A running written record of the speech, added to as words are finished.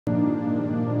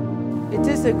It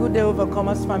is a good day,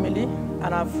 Overcomers family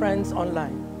and our friends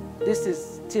online. This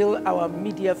is still our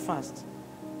midyear fast,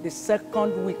 the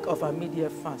second week of our midyear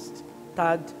fast,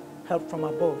 tagged Help from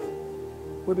Above.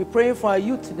 We'll be praying for our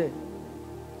youth today.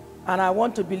 And I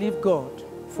want to believe God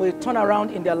for a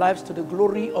turnaround in their lives to the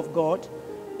glory of God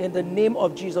in the name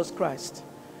of Jesus Christ.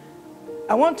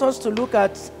 I want us to look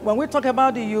at, when we talk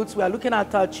about the youth, we are looking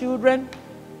at our children,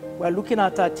 we are looking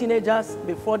at our teenagers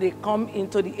before they come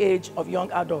into the age of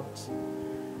young adults.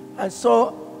 And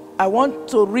so I want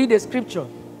to read a scripture,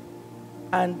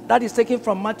 and that is taken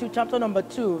from Matthew chapter number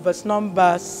 2, verse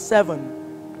number 7.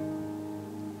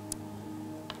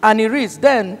 And it reads,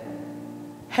 Then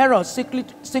Herod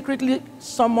secretly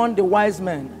summoned the wise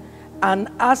men and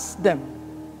asked them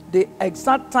the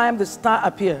exact time the star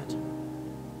appeared.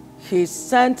 He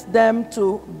sent them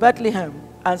to Bethlehem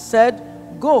and said,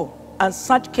 Go and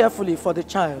search carefully for the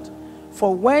child.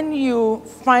 For when you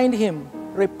find him,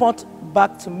 report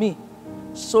back to me,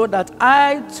 so that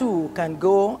I too can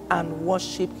go and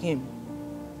worship him.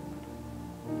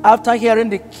 After hearing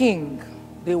the king,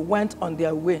 they went on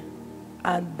their way.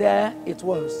 And there it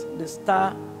was, the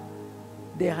star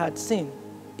they had seen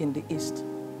in the east.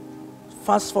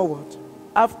 Fast forward.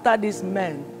 After these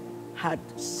men had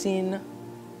seen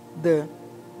the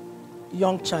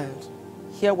young child,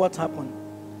 hear what happened.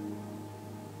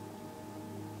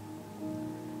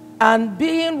 And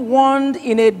being warned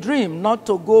in a dream not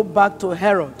to go back to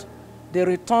Herod, they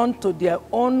returned to their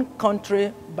own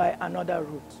country by another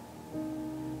route.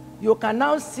 You can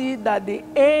now see that the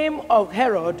aim of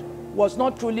Herod was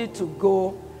not truly to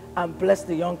go and bless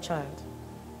the young child.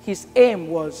 His aim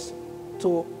was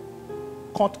to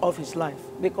cut off his life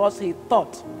because he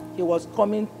thought he was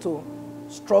coming to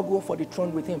struggle for the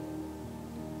throne with him.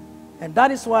 And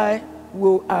that is why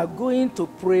we are going to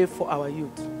pray for our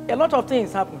youth. A lot of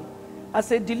things happen. As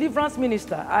a deliverance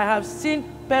minister, I have seen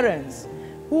parents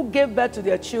who gave birth to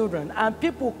their children, and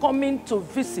people coming to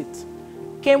visit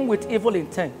came with evil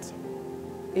intent.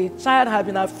 A child had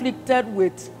been afflicted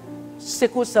with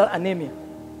sickle cell anemia.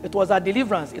 It was a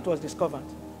deliverance, it was discovered.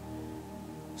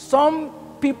 Some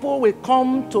people will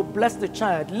come to bless the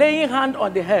child, laying hand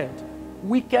on the head,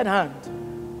 wicked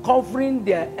hand, covering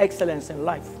their excellence in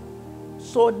life.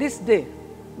 So this day,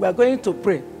 we are going to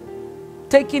pray,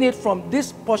 taking it from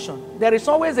this portion. There is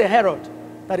always a Herod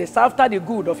that is after the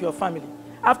good of your family,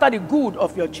 after the good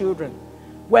of your children.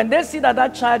 When they see that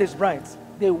that child is bright,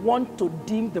 they want to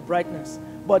dim the brightness.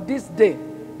 But this day,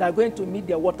 they are going to meet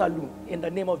their Waterloo in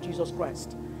the name of Jesus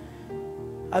Christ.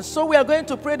 And so we are going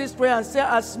to pray this prayer and say,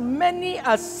 as many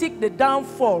as seek the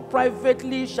downfall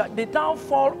privately, the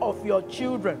downfall of your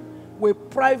children will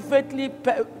privately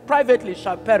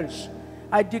shall perish.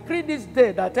 I decree this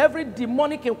day that every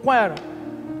demonic inquirer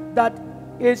that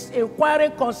is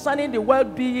inquiring concerning the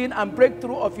well-being and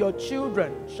breakthrough of your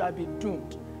children shall be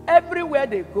doomed. Everywhere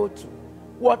they go to,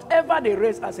 whatever they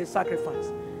raise as a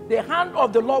sacrifice, the hand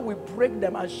of the Lord will break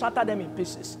them and shatter them in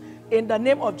pieces. In the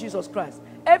name of Jesus Christ.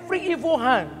 Every evil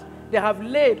hand they have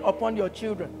laid upon your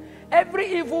children,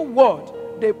 every evil word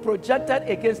they projected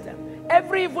against them,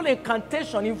 every evil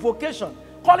incantation, invocation,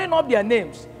 calling up their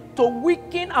names to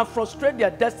weaken and frustrate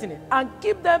their destiny and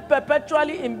keep them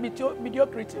perpetually in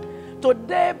mediocrity.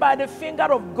 Today, by the finger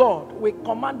of God, we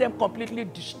command them completely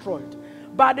destroyed.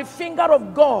 By the finger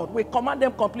of God, we command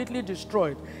them completely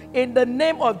destroyed. In the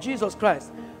name of Jesus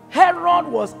Christ. Herod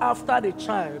was after the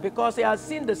child because he has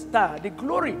seen the star, the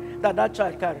glory that that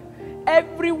child carried.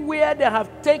 Everywhere they have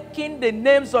taken the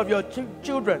names of your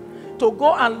children to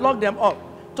go and lock them up.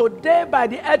 Today, by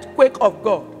the earthquake of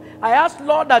God, I ask,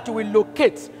 Lord, that you will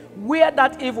locate where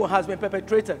that evil has been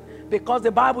perpetrated. Because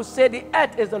the Bible said the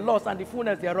earth is the Lord's and the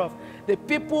fullness thereof, the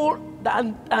people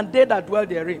and they that dwell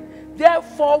therein.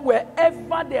 Therefore,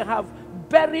 wherever they have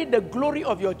buried the glory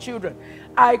of your children,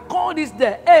 I call this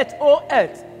the earth, O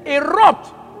earth,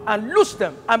 erupt and loose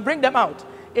them and bring them out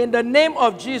in the name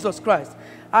of Jesus Christ.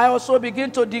 I also begin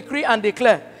to decree and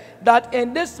declare that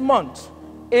in this month,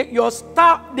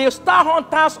 the star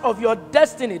hunters of your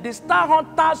destiny, the star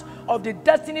hunters of the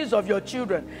destinies of your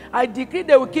children, I decree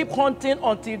they will keep hunting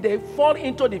until they fall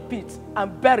into the pit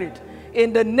and buried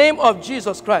in the name of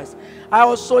Jesus Christ. I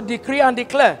also decree and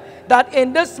declare that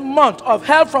in this month of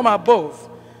help from above,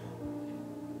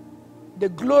 the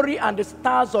glory and the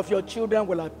stars of your children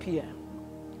will appear.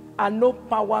 And no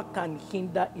power can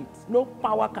hinder it. No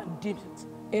power can dim it.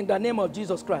 In the name of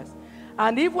Jesus Christ.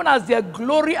 And even as their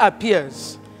glory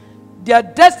appears, their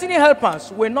destiny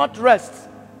helpers will not rest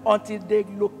until they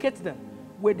locate them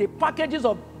with the packages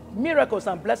of miracles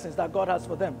and blessings that God has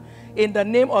for them. In the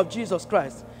name of Jesus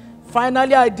Christ.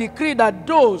 Finally, I decree that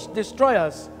those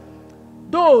destroyers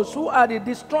Those who are the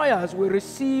destroyers will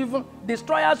receive,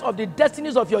 destroyers of the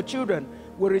destinies of your children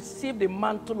will receive the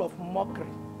mantle of mockery.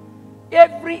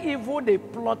 Every evil they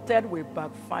plotted will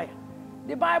backfire.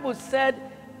 The Bible said,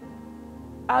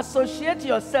 associate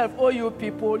yourself, O you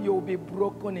people, you will be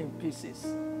broken in pieces.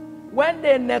 When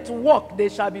they network, they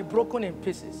shall be broken in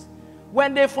pieces.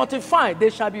 When they fortify, they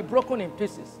shall be broken in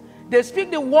pieces. They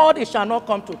speak the word, it shall not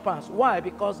come to pass. Why?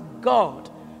 Because God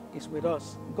is with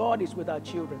us. God is with our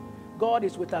children. God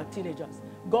is with our teenagers.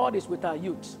 God is with our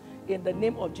youths. In the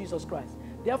name of Jesus Christ.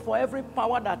 Therefore, every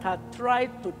power that had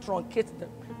tried to truncate them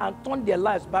and turn their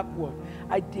lives backward,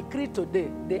 I decree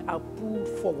today they are pulled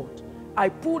forward. I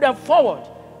pull them forward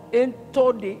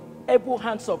into the able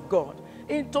hands of God,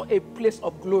 into a place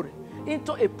of glory,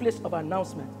 into a place of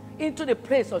announcement, into the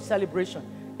place of celebration.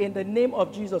 In the name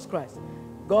of Jesus Christ.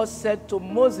 God said to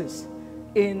Moses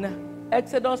in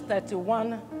Exodus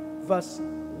 31 verse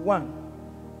 1,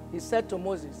 he said to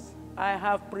Moses, I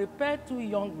have prepared 2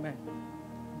 young men,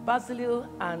 Bezalel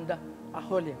and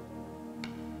Aholiab.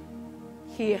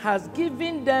 He has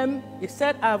given them, he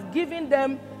said, I have given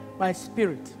them my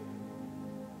spirit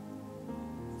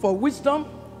for wisdom,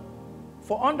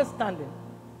 for understanding,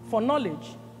 for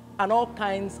knowledge, and all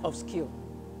kinds of skill.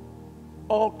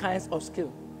 All kinds of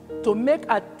skill. To make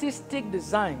artistic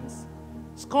designs,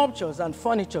 sculptures, and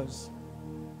furnitures.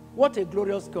 What a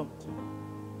glorious God.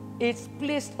 It's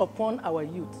placed upon our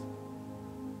youth.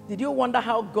 Did you wonder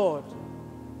how God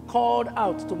called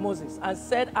out to Moses and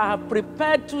said, I have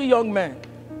prepared 2 young men.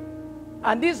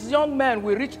 And these young men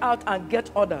will reach out and get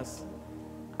others.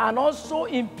 And also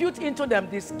impute into them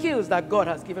the skills that God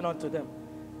has given unto them.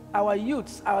 Our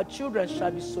youths, our children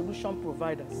shall be solution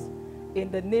providers.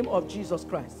 In the name of Jesus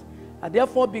Christ. I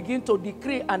therefore begin to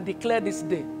decree and declare this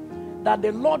day that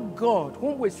the Lord God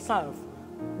whom we serve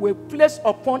will place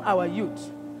upon our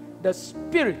youth the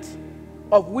spirit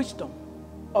of wisdom,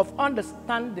 of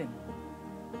understanding,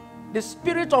 the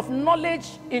spirit of knowledge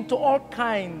into all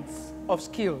kinds of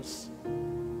skills,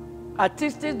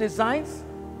 artistic designs,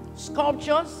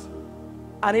 sculptures,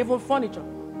 and even furniture,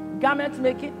 garment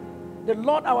making. The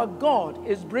Lord our God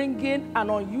is bringing an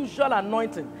unusual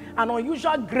anointing, an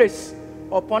unusual grace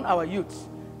upon our youths.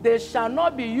 They shall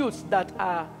not be youths that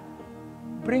are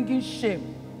bringing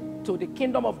shame to the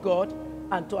kingdom of God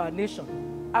and to our nation.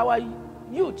 Our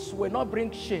youths will not bring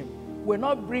shame, will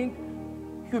not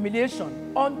bring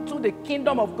humiliation unto the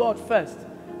kingdom of God first,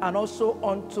 and also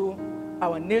unto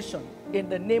our nation. In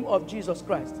the name of Jesus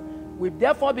Christ. We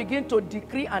therefore begin to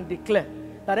decree and declare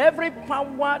that every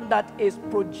power that is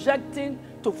projecting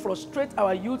to frustrate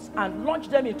our youths and launch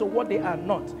them into what they are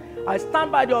not, I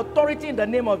stand by the authority in the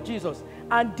name of Jesus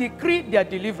and decree their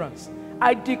deliverance.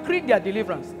 I decree their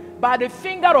deliverance by the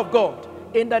finger of God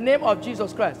in the name of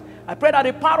Jesus Christ. I pray that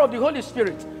the power of the Holy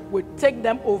Spirit will take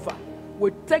them over,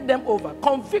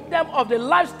 convict them of the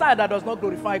lifestyle that does not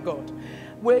glorify God.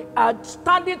 We are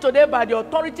standing today by the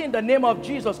authority in the name of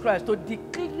Jesus Christ to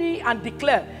decree and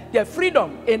declare their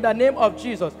freedom in the name of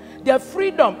Jesus. Their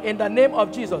freedom in the name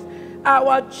of Jesus.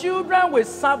 Our children will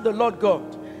serve the Lord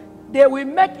God. They will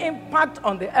make impact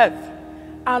on the earth,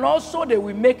 and also they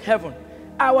will make heaven.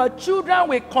 Our children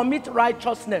will commit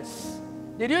righteousness.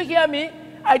 Did you hear me?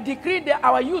 I decree that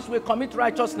our youth will commit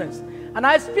righteousness. And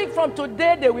I speak from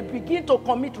today, they will begin to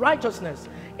commit righteousness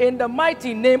in the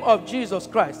mighty name of Jesus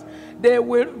Christ. They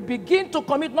will begin to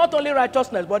commit not only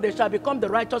righteousness, but they shall become the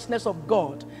righteousness of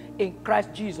God in Christ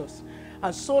Jesus.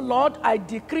 And so, Lord, I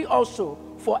decree also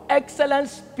for excellent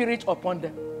spirit upon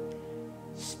them.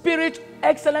 Spirit,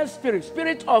 excellent spirit,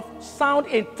 spirit of sound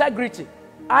integrity.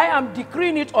 I am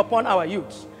decreeing it upon our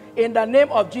youths in the name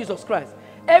of Jesus Christ.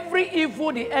 Every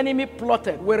evil the enemy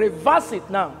plotted, we reverse it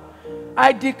now.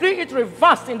 I decree it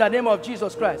reversed in the name of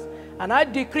Jesus Christ. And I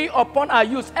decree upon our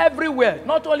youth everywhere,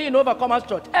 not only in Overcomers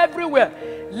Church, everywhere,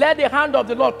 let the hand of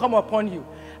the Lord come upon you.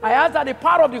 I ask that the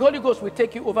power of the Holy Ghost will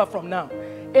take you over from now.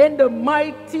 In the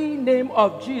mighty name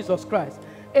of Jesus Christ,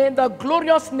 in the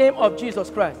glorious name of Jesus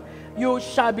Christ, you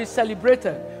shall be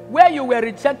celebrated. Where you were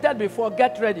rejected before,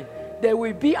 get ready. There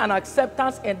will be an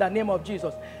acceptance in the name of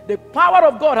Jesus. The power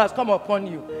of God has come upon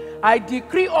you. I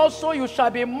decree also you shall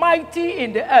be mighty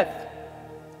in the earth,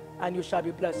 and you shall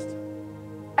be blessed.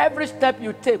 Every step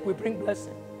you take will bring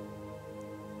blessing.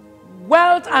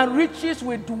 Wealth and riches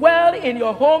will dwell in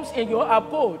your homes, in your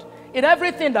abode, in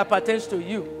everything that pertains to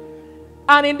you.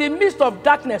 And in the midst of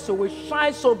darkness, you will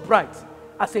shine so bright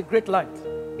as a great light.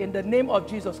 In the name of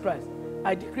Jesus Christ,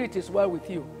 I decree it is well with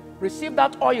you. Receive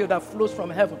that oil that flows from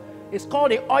heaven. It's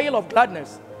called the oil of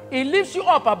gladness. It lifts you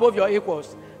up above your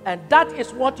equals. And that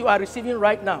is what you are receiving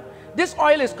right now. This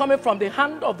oil is coming from the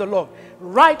hand of the Lord,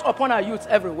 right upon our youths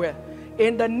everywhere.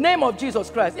 In the name of Jesus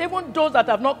Christ, even those that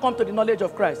have not come to the knowledge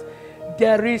of Christ,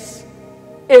 there is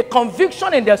a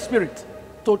conviction in their spirit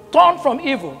to turn from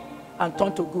evil and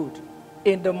turn to good.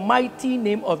 In the mighty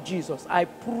name of Jesus, I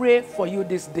pray for you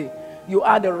this day. You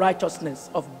are the righteousness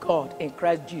of God in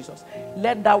Christ Jesus.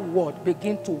 Let that word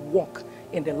begin to walk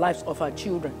in the lives of our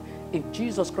children. In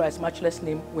Jesus Christ's matchless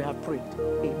name, we have prayed.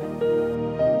 Amen.